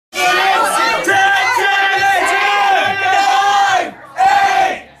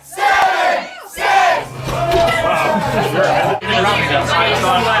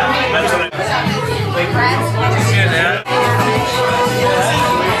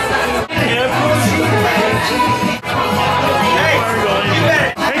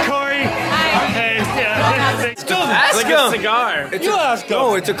You ask him.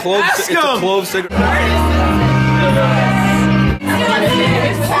 No, it's a clove. It's a clove cigarette.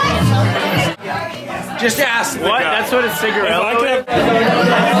 Just ask. What? That's what a cigarette is?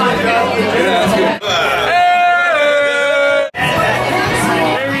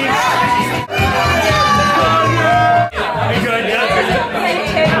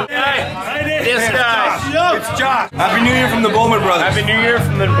 It's Josh. Happy New Year from the Bowman Brothers. Happy New Year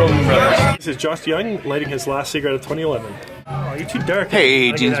from the Bowman Brothers. This is Josh Young lighting his last cigarette of 2011. Oh, you're too dark.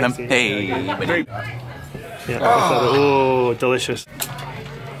 Hey, Jeans man. Hey, buddy. Yeah, oh, delicious.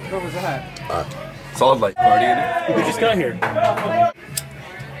 What was that? Solid light party in it. We just got here.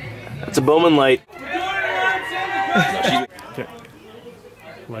 It's a Bowman light. Okay.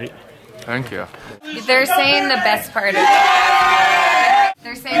 Light. Thank you. They're saying the best part of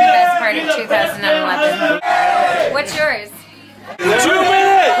 2011. What's yours? 2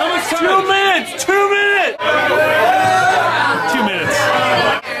 minutes! How much time? 2 minutes! 2 minutes! 2 minutes.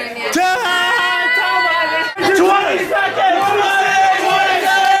 20 seconds!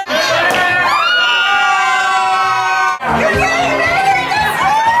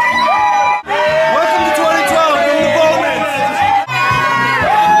 Welcome to 2012 from the Bowmans.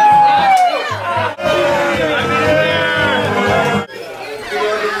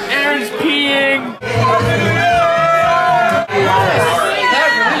 Aaron's peeing.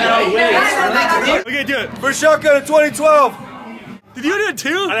 Okay, do it. For shotgun in 2012. Did you do it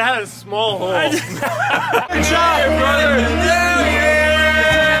too? I had a small hole. Good job, brother.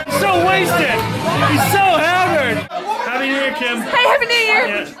 So wasted. He's so hammered. Happy New Year, Kim. Hey, Happy New Year!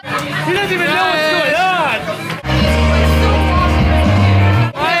 Yeah. He doesn't even know what's going on.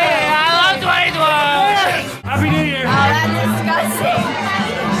 Hey, I love 2012! Happy New Year. Oh, that's disgusting.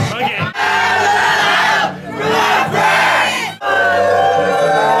 Okay.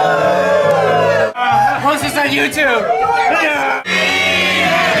 Post this on YouTube.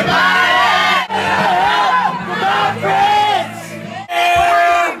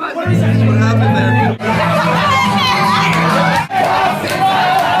 What happened there?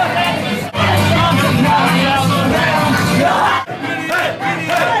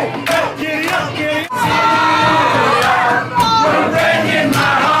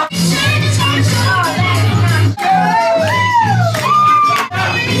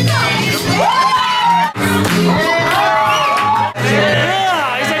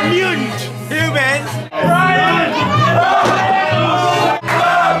 Yeah, he's a mutant.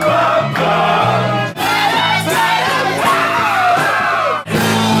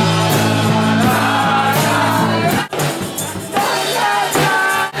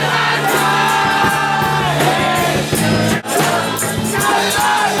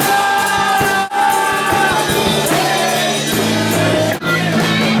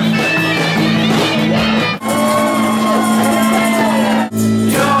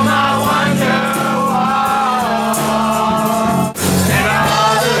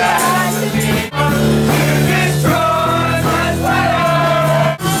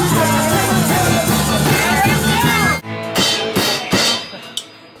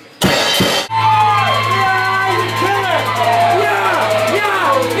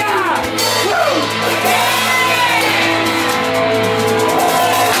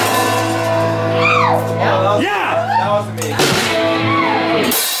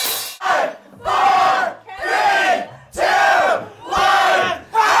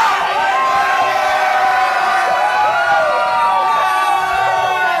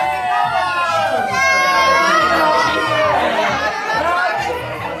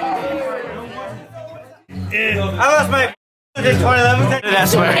 I lost my 2011.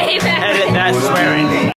 That's swearing. That's swearing.